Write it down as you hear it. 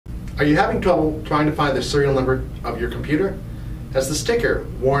Are you having trouble trying to find the serial number of your computer? Has the sticker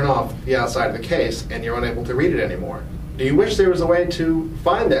worn off the outside of the case and you're unable to read it anymore? Do you wish there was a way to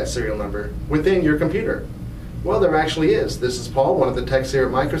find that serial number within your computer? Well, there actually is. This is Paul, one of the techs here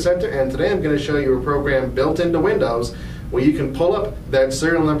at Micro Center, and today I'm going to show you a program built into Windows where you can pull up that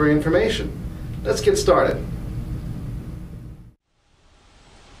serial number information. Let's get started.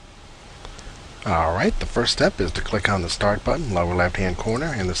 Alright, the first step is to click on the Start button, lower left hand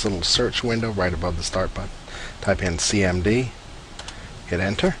corner, in this little search window right above the Start button. Type in CMD, hit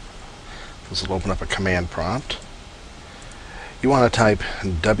Enter. This will open up a command prompt. You want to type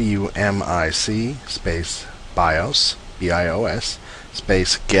WMIC space BIOS, BIOS,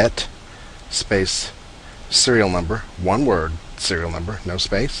 space GET, space serial number, one word, serial number, no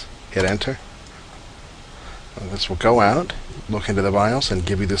space. Hit Enter. This will go out, look into the BIOS, and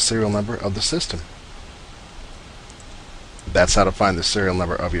give you the serial number of the system. That's how to find the serial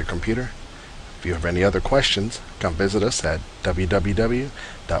number of your computer. If you have any other questions, come visit us at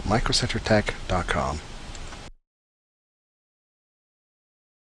www.microcentertech.com.